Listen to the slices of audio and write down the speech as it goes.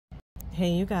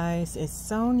Hey you guys, it's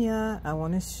Sonia. I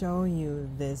want to show you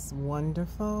this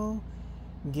wonderful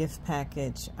gift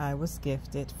package I was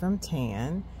gifted from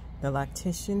Tan, the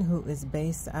Loctician, who is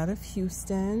based out of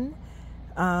Houston.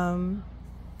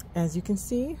 As you can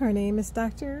see, her name is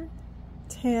Dr.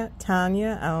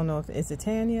 Tanya. I don't know if it's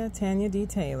Tanya D.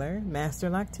 Taylor, Master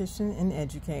Loctician and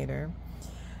Educator.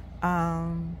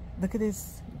 Look at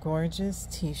this gorgeous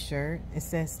t-shirt. It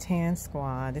says Tan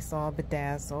Squad. It's all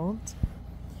bedazzled.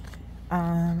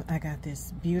 I got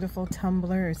this beautiful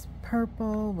tumbler. It's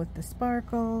purple with the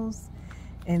sparkles.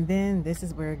 And then this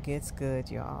is where it gets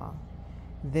good, y'all.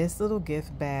 This little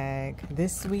gift bag,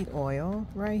 this sweet oil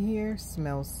right here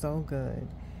smells so good.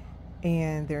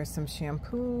 And there's some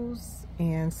shampoos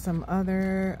and some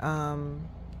other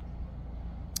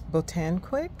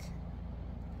Botanquick.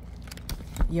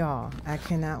 Y'all, I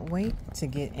cannot wait to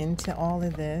get into all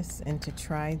of this and to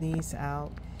try these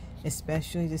out.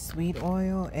 Especially the sweet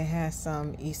oil. It has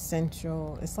some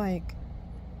essential, it's like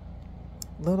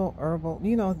little herbal,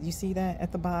 you know, you see that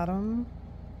at the bottom?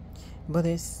 But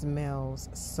it smells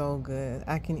so good.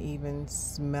 I can even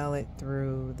smell it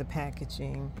through the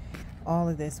packaging. All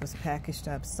of this was packaged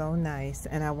up so nice.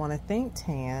 And I want to thank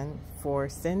Tan for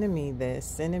sending me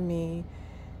this,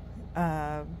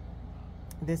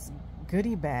 this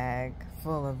goodie bag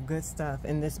full of good stuff.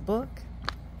 And this book,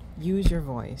 Use Your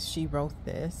Voice, she wrote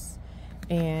this,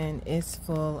 and it's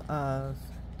full of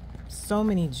so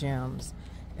many gems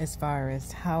as far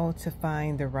as how to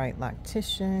find the right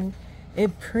loctician.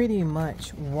 It pretty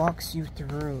much walks you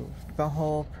through the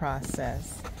whole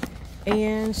process.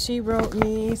 And she wrote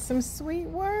me some sweet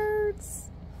words.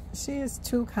 She is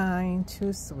too kind,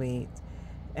 too sweet,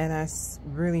 and I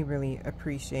really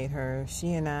appreciate her.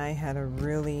 She and I had a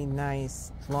really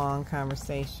nice long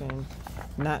conversation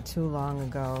not too long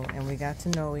ago, and we got to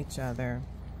know each other.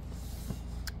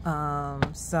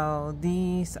 So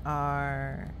these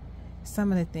are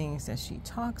some of the things that she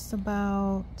talks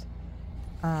about.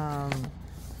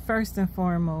 First and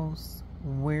foremost,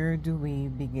 where do we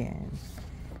begin?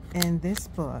 And this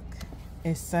book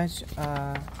is such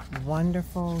a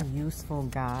wonderful, useful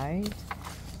guide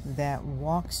that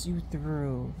walks you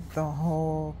through the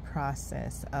whole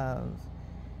process of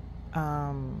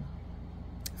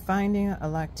finding a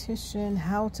loctician,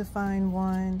 how to find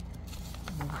one,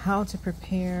 how to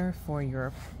prepare for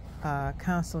your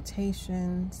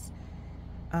consultations,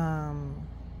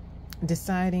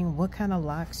 deciding what kind of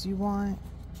locks you want.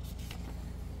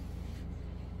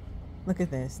 Look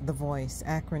at this, the VOICE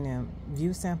acronym: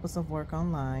 view samples of work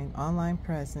online, online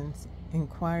presence,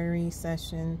 inquiry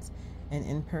sessions, and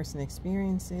in-person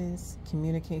experiences,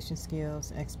 communication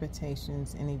skills,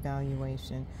 expectations, and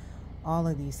evaluation. All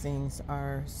of these things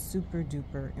are super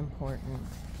duper important.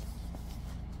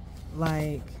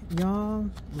 Like, y'all,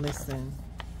 listen,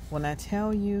 when I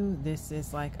tell you this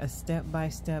is like a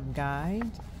step-by-step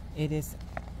guide, it is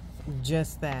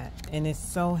just that, and it's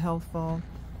so helpful.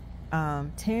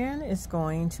 Tan is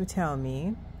going to tell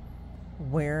me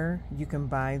where you can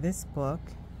buy this book,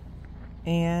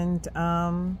 and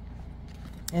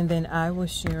then I will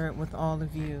share it with all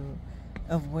of you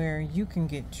of where you can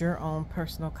get your own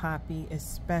personal copy,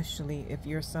 especially if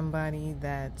you're somebody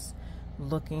that's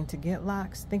looking to get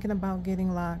locks, thinking about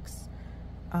getting locks.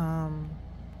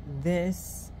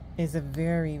 This is a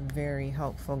very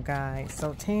helpful guide.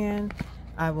 So Tan,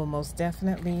 I will most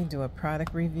definitely do a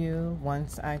product review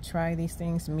once I try these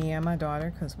things, me and my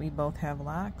daughter, because we both have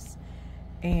locks.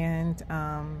 And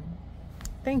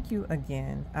thank you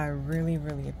again. I really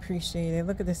appreciate it.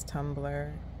 Look at this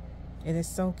tumbler. It is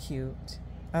so cute.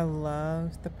 I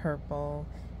love the purple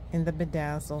and the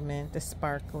bedazzlement, the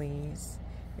sparklies.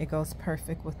 It goes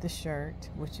perfect with the shirt,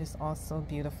 which is also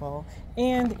beautiful.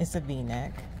 And it's a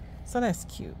V-neck, so that's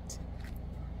cute.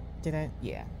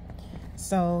 Yeah.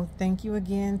 So thank you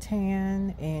again,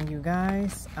 Tan. And you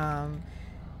guys,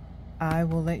 I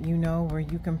will let you know where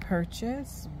you can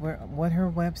purchase, what her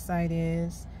website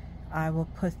is. I will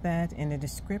put that in the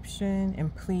description,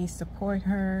 and please support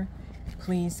her.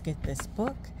 Please get this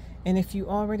book. And if you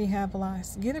already have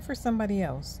locks, get it for somebody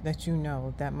else that you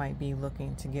know that might be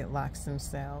looking to get locks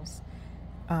themselves.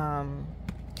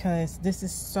 Because this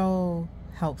is so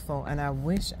helpful, and I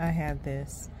wish I had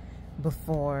this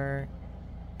before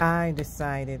I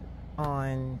decided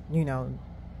on, you know,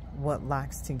 what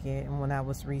locks to get, and when I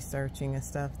was researching and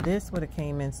stuff. This would have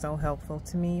came in so helpful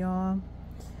to me, y'all.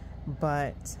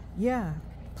 But yeah,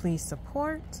 please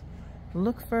support.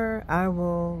 Look for, I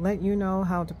will let you know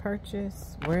how to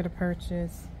purchase, where to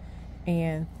purchase.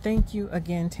 And thank you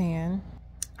again, Tan.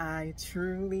 I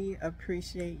truly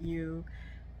appreciate you.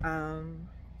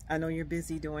 I know you're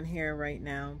busy doing hair right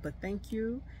now, but thank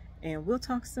you. And we'll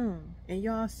talk soon. And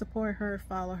y'all support her,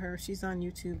 follow her. She's on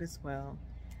YouTube as well.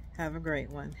 Have a great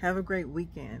one. Have a great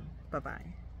weekend.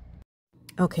 Bye-bye.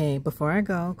 Okay, before I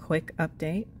go, quick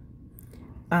update.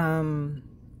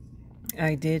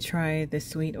 I did try the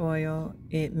sweet oil.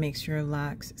 It makes your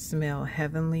locks smell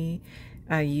heavenly.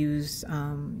 I use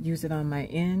it on my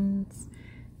ends,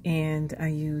 and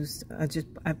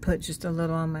I put just a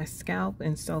little on my scalp,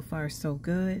 and so far so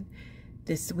good.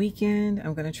 This weekend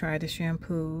I'm gonna try the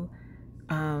shampoo.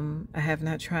 I have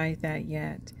not tried that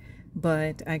yet,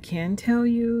 but I can tell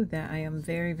you that I am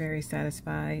very, very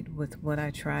satisfied with what I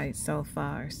tried so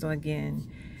far. So again,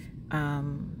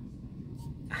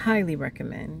 highly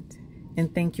recommend.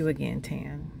 And thank you again,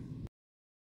 Tan.